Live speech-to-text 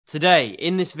Today,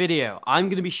 in this video, I'm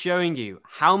going to be showing you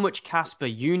how much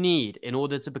Kaspa you need in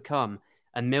order to become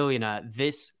a millionaire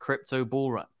this crypto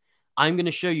bull run. I'm going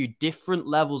to show you different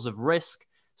levels of risk,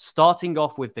 starting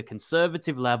off with the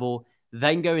conservative level,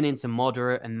 then going into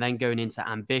moderate, and then going into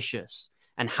ambitious,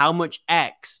 and how much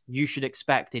X you should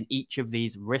expect in each of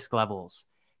these risk levels.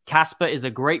 Kaspa is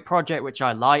a great project, which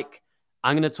I like.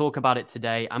 I'm going to talk about it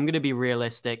today. I'm going to be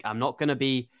realistic. I'm not going to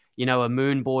be a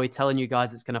moon boy telling you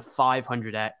guys it's going to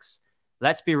 500x.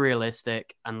 Let's be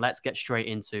realistic and let's get straight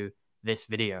into this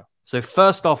video. So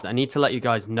first off, I need to let you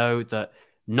guys know that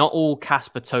not all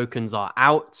Kaspa tokens are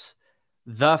out.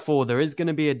 Therefore, there is going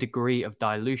to be a degree of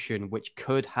dilution, which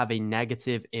could have a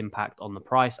negative impact on the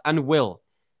price and will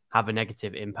have a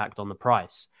negative impact on the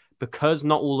price. Because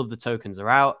not all of the tokens are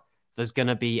out, there's going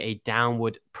to be a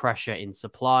downward pressure in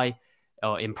supply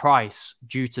or in price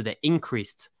due to the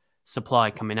increased supply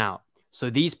coming out.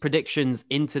 So these predictions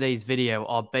in today's video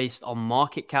are based on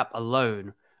market cap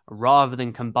alone rather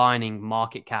than combining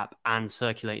market cap and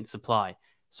circulating supply.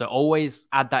 So always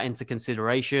add that into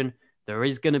consideration. There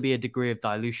is going to be a degree of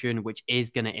dilution which is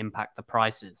going to impact the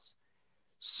prices.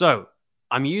 So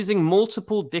I'm using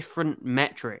multiple different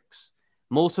metrics,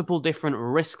 multiple different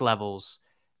risk levels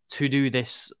to do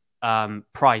this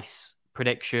price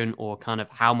prediction or kind of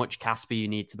how much Kaspa you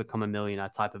need to become a millionaire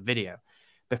type of video.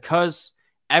 Because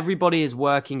everybody is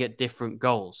working at different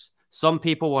goals. Some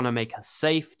people want to make a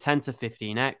safe 10 to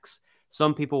 15x.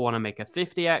 Some people want to make a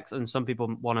 50x, and some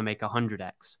people want to make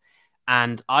 100x.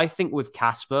 And I think with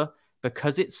Kaspa,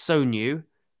 because it's so new,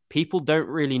 people don't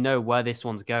really know where this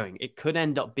one's going. It could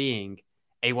end up being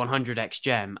a 100x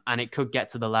gem, and it could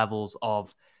get to the levels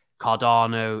of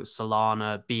Cardano,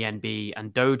 Solana, BNB,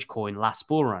 and Dogecoin last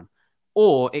bull run.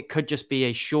 Or it could just be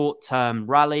a short-term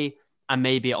rally, and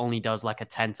maybe it only does like a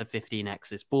 10 to 15x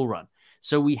this bull run.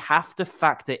 So we have to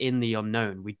factor in the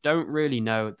unknown. We don't really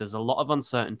know. There's a lot of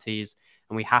uncertainties,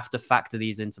 and we have to factor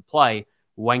these into play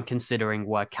when considering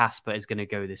where Kaspa is going to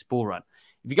go this bull run.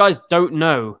 If you guys don't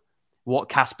know what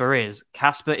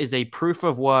Kaspa is a proof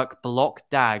of work block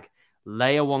DAG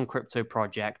layer 1 crypto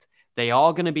project. They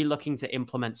are going to be looking to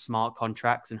implement smart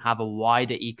contracts and have a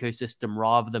wider ecosystem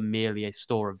rather than merely a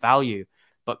store of value.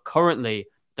 But currently,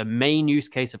 the main use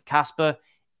case of Kaspa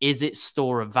is its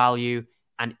store of value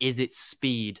and is its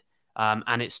speed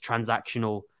and its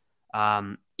transactional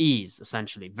ease,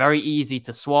 essentially. Very easy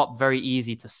to swap, very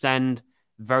easy to send,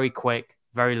 very quick,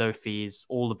 very low fees,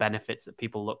 all the benefits that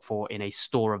people look for in a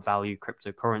store of value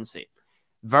cryptocurrency.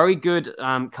 Very good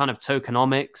kind of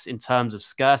tokenomics in terms of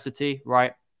scarcity,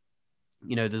 right?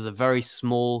 You know, there's a very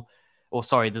small, or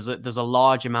sorry, there's a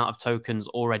large amount of tokens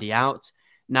already out.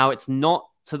 Now, it's not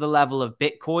to the level of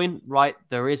Bitcoin, right?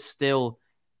 There is still,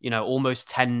 almost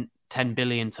 10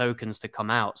 billion tokens to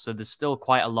come out. So there's still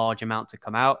quite a large amount to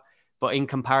come out. But in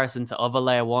comparison to other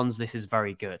layer ones, this is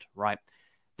very good, right?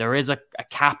 There is a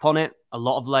cap on it. A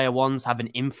lot of layer ones have an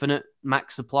infinite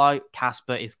max supply.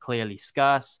 Kaspa is clearly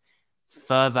scarce,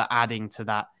 further adding to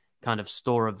that kind of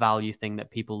store of value thing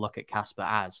that people look at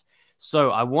Kaspa as.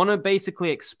 So I want to basically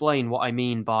explain what I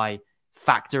mean by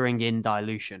factoring in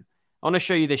dilution. I want to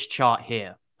show you this chart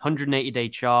here, 180-day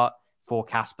chart for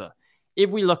Kaspa.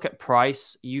 If we look at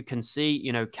price, you can see,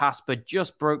 Kaspa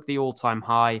just broke the all-time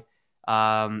high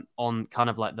on kind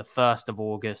of like the 1st of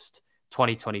August,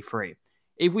 2023.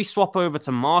 If we swap over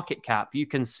to market cap, you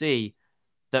can see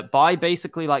that by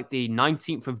basically like the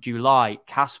 19th of July,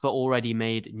 Kaspa already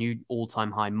made new all-time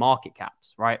high market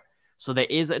caps, right? So there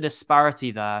is a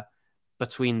disparity there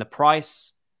between the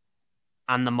price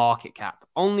and the market cap.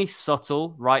 Only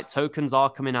subtle, right? Tokens are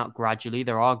coming out gradually.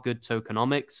 There are good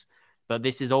tokenomics, but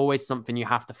this is always something you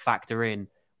have to factor in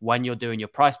when you're doing your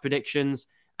price predictions.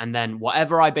 And then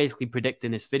whatever I basically predict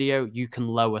in this video, you can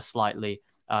lower slightly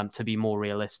to be more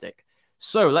realistic.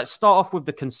 So let's start off with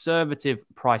the conservative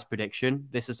price prediction.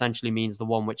 This essentially means the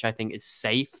one which I think is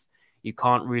safe. You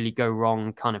can't really go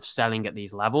wrong kind of selling at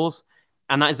these levels.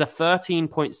 And that is a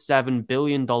 $13.7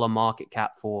 billion market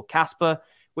cap for Kaspa,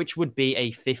 which would be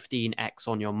a 15x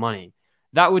on your money.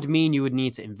 That would mean you would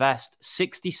need to invest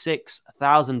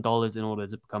 $66,000 in order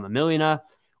to become a millionaire,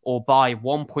 or buy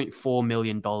 $1.4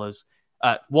 million,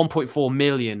 1.4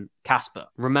 million Kaspa.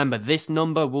 Remember, this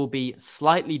number will be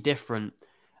slightly different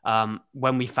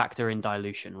when we factor in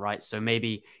dilution, right? So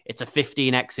maybe it's a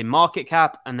 15x in market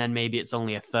cap, and then maybe it's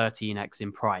only a 13x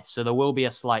in price. So there will be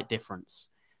a slight difference,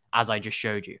 as I just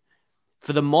showed you.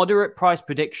 For the moderate price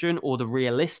prediction or the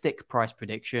realistic price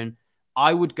prediction,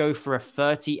 I would go for a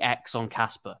 30x on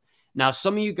Kaspa. Now,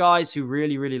 some of you guys who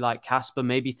really, really like Kaspa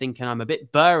may be thinking I'm a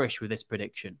bit bearish with this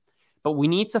prediction. But we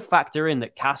need to factor in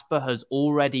that Kaspa has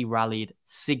already rallied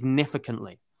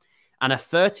significantly. And a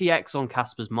 30x on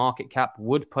Kaspa's market cap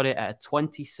would put it at a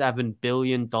 $27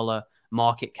 billion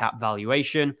market cap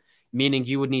valuation, meaning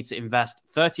you would need to invest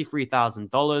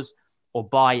 $33,000 or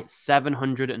buy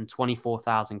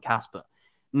 724,000 Kaspa.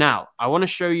 Now, I want to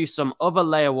show you some other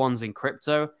layer ones in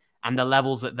crypto and the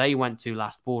levels that they went to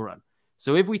last bull run.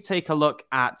 So if we take a look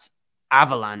at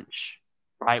Avalanche,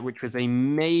 right, which was a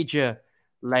major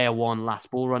layer one last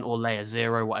bull run, or layer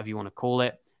zero, whatever you want to call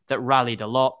it, that rallied a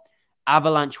lot.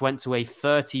 Avalanche went to a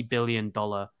 $30 billion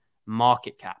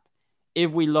market cap.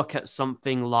 If we look at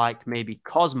something like maybe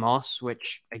Cosmos,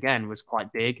 which again was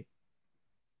quite big,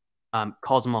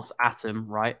 Cosmos Atom,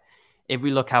 right? If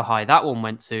we look how high that one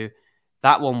went to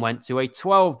a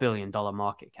 $12 billion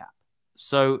market cap.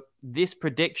 So this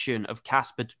prediction of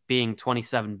Kaspa being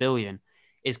 27 billion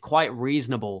is quite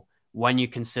reasonable when you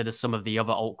consider some of the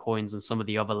other altcoins and some of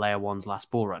the other layer ones last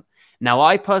bull run. Now,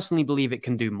 I personally believe it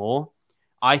can do more.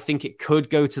 I think it could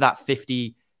go to that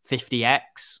 50x,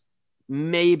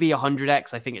 maybe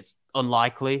 100x. I think it's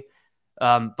unlikely.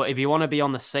 But if you want to be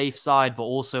on the safe side, but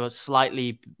also a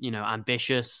slightly,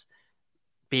 ambitious,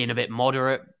 being a bit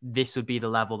moderate, this would be the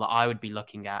level that I would be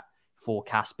looking at for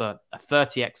Kaspa. A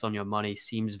 30x on your money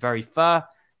seems very fair,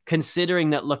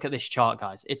 considering that, look at this chart,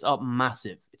 guys. It's up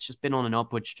massive. It's just been on an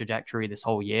upwards trajectory this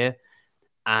whole year.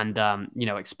 And,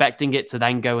 expecting it to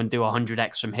then go and do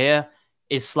 100x from here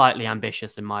is slightly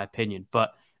ambitious in my opinion.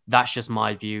 But that's just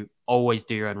my view. Always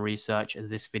do your own research, as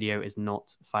this video is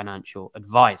not financial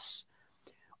advice.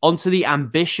 Onto the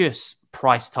ambitious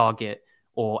price target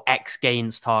or X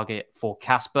gains target for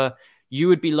Kaspa, you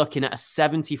would be looking at a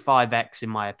 75x in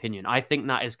my opinion. I think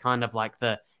that is kind of like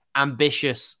the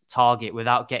ambitious target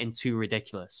without getting too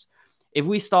ridiculous. If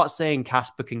we start saying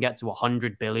Kaspa can get to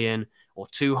 100 billion or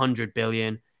 200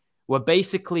 billion, we're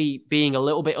basically being a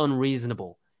little bit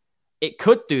unreasonable. It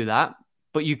could do that,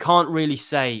 but you can't really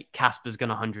say Kaspa's going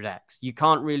to 100x. You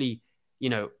can't really,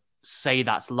 say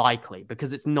that's likely,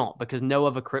 because it's not, because no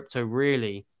other crypto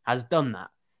really has done that,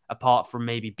 apart from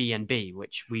maybe BNB,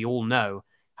 which we all know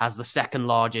has the second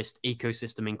largest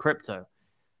ecosystem in crypto,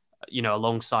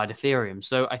 alongside Ethereum.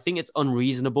 So I think it's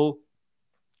unreasonable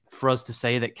for us to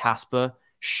say that Kaspa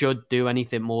should do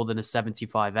anything more than a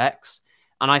 75x.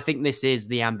 And I think this is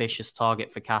the ambitious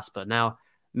target for Kaspa. Now,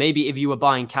 maybe if you were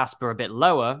buying Kaspa a bit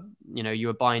lower, you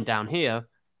were buying down here,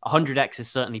 100x is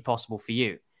certainly possible for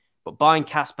you. But buying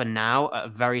Kaspa now at a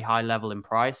very high level in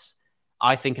price,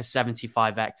 I think a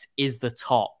 75x is the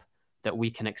top that we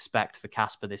can expect for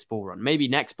Kaspa this bull run. Maybe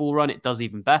next bull run it does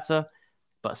even better,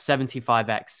 but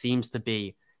 75x seems to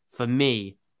be, for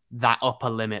me, that upper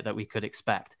limit that we could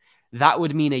expect. That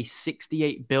would mean a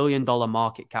 $68 billion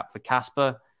market cap for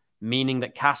Kaspa, meaning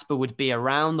that Kaspa would be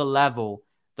around the level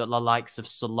that the likes of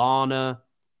Solana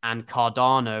and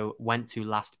Cardano went to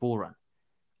last bull run.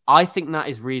 I think that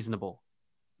is reasonable.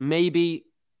 Maybe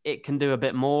it can do a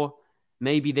bit more.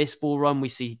 Maybe this bull run we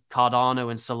see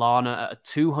Cardano and Solana at a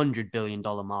 $200 billion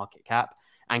market cap,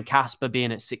 and Kaspa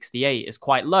being at 68 is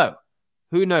quite low.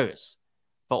 Who knows?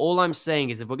 But all I'm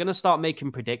saying is if we're going to start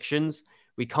making predictions,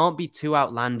 we can't be too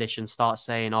outlandish and start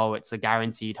saying, oh, it's a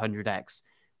guaranteed 100x.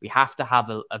 We have to have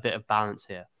a bit of balance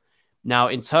here. Now,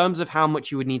 in terms of how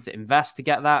much you would need to invest to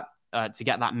get that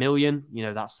million,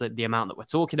 that's the amount that we're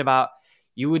talking about,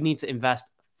 you would need to invest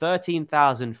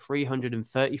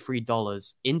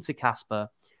 $13,333 into Kaspa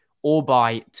or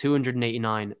buy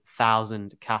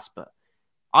 289,000 Kaspa.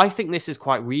 I think this is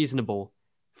quite reasonable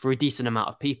for a decent amount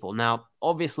of people. Now,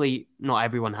 obviously, not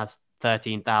everyone has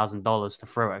 $13,000 to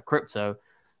throw at crypto,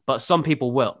 but some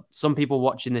people will. Some people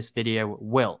watching this video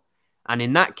will. And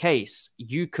in that case,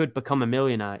 you could become a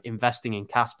millionaire investing in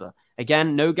Kaspa.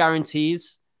 Again, no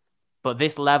guarantees, but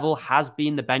this level has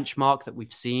been the benchmark that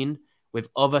we've seen with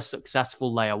other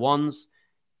successful layer ones,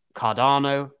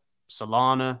 Cardano,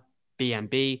 Solana,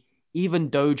 BNB, even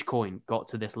Dogecoin got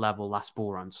to this level last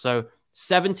bull run. So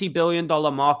 $70 billion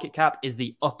market cap is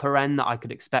the upper end that I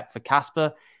could expect for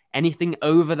Kaspa. Anything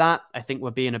over that, I think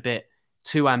we're being a bit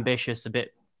too ambitious, a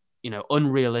bit,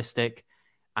 unrealistic.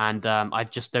 And I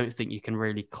just don't think you can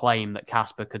really claim that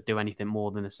Kaspa could do anything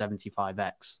more than a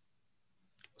 75x.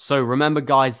 So remember,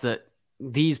 guys, that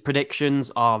these predictions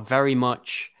are very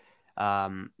much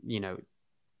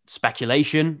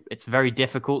speculation. It's very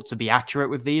difficult to be accurate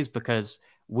with these because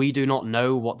we do not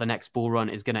know what the next bull run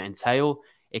is going to entail.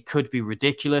 It could be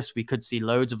ridiculous. We could see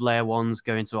loads of layer ones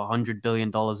going to $100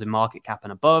 billion in market cap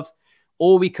and above,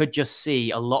 or we could just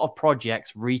see a lot of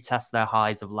projects retest their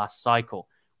highs of last cycle.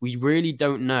 We really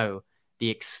don't know the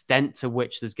extent to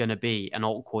which there's going to be an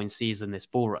altcoin season this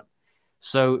bull run.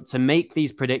 So to make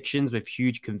these predictions with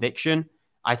huge conviction,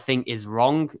 I think is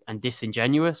wrong and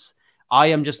disingenuous. I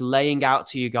am just laying out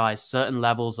to you guys certain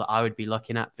levels that I would be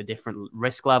looking at for different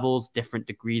risk levels, different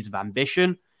degrees of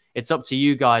ambition. It's up to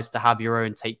you guys to have your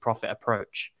own take profit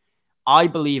approach. I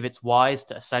believe it's wise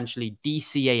to essentially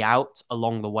DCA out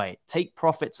along the way, take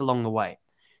profits along the way,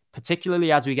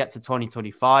 particularly as we get to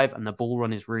 2025 and the bull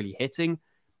run is really hitting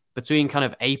between kind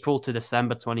of April to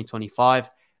December 2025.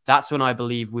 That's when I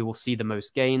believe we will see the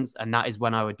most gains. And that is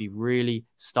when I would be really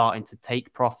starting to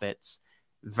take profits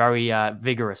very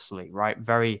vigorously, right?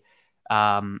 Very,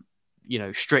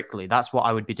 strictly. That's what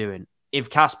I would be doing. If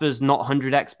Kaspa's not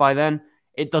 100x by then,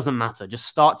 it doesn't matter. Just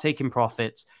start taking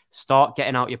profits, start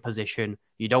getting out your position.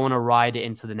 You don't want to ride it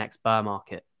into the next bear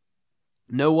market.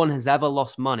 No one has ever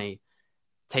lost money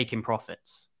taking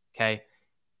profits, okay?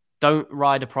 Don't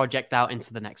ride a project out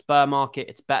into the next bear market.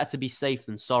 It's better to be safe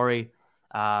than sorry.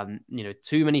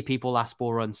 Too many people last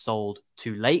bull run sold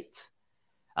too late.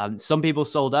 Some people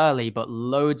sold early, but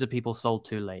loads of people sold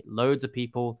too late. Loads of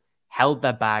people held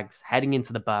their bags heading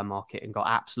into the bear market and got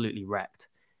absolutely wrecked.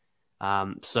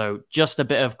 So just a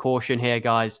bit of caution here,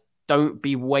 guys. Don't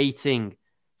be waiting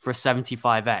for a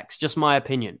 75x. Just my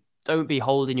opinion. Don't be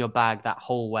holding your bag that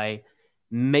whole way.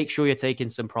 Make sure you're taking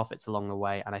some profits along the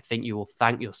way, and I think you will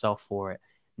thank yourself for it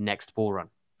next bull run.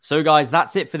 So guys,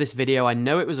 that's it for this video. I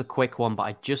know it was a quick one, but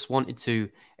I just wanted to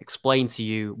explain to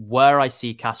you where I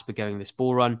see Kaspa going this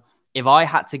bull run. If I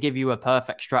had to give you a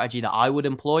perfect strategy that I would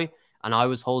employ and I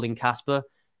was holding Kaspa,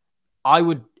 I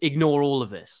would ignore all of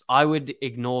this. I would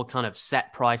ignore kind of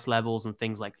set price levels and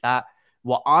things like that.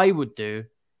 What I would do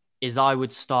is I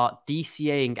would start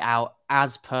DCAing out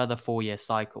as per the 4-year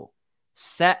cycle.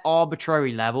 Set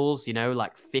arbitrary levels,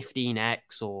 like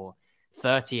 15x or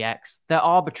 30x. They're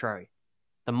arbitrary.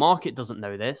 The market doesn't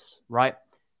know this, right?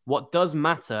 What does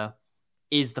matter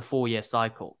is the 4-year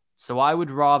cycle. So I would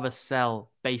rather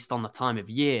sell based on the time of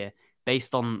year,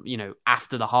 based on,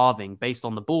 after the halving, based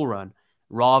on the bull run,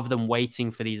 rather than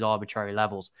waiting for these arbitrary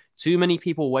levels. Too many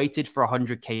people waited for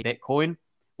 100K Bitcoin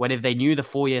when if they knew the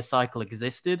 4-year cycle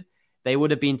existed, they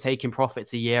would have been taking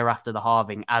profits a year after the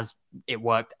halving as it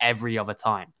worked every other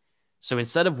time. So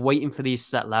instead of waiting for these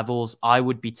set levels, I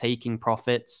would be taking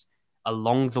profits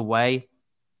along the way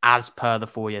as per the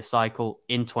 4-year cycle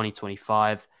in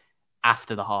 2025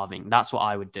 after the halving. That's what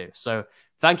I would do. So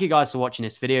thank you guys for watching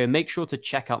this video. Make sure to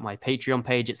check out my Patreon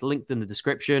page. It's linked in the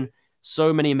description.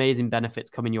 So many amazing benefits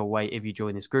coming your way if you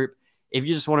join this group. If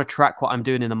you just want to track what I'm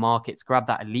doing in the markets, grab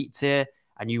that elite tier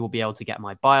and you will be able to get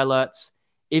my buy alerts.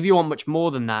 If you want much more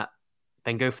than that,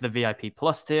 then go for the VIP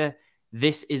Plus tier.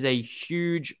 This is a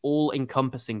huge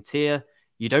all-encompassing tier.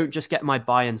 You don't just get my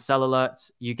buy and sell alerts.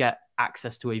 You get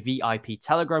access to a VIP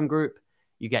Telegram group.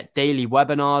 You get daily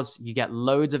webinars. You get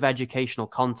loads of educational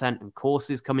content and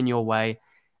courses coming your way.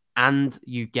 And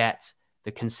you get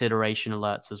the consideration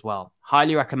alerts as well.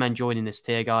 Highly recommend joining this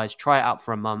tier, guys. Try it out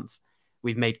for a month.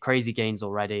 We've made crazy gains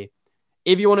already.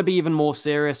 If you want to be even more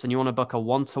serious and you want to book a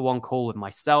one-to-one call with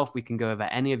myself, we can go over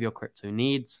any of your crypto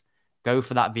needs. Go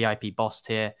for that VIP boss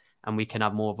tier and we can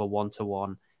have more of a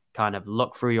one-to-one kind of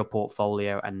look through your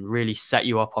portfolio and really set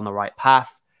you up on the right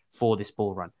path for this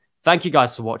bull run. Thank you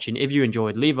guys for watching. If you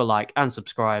enjoyed, leave a like and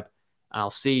subscribe, and I'll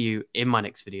see you in my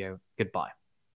next video. Goodbye.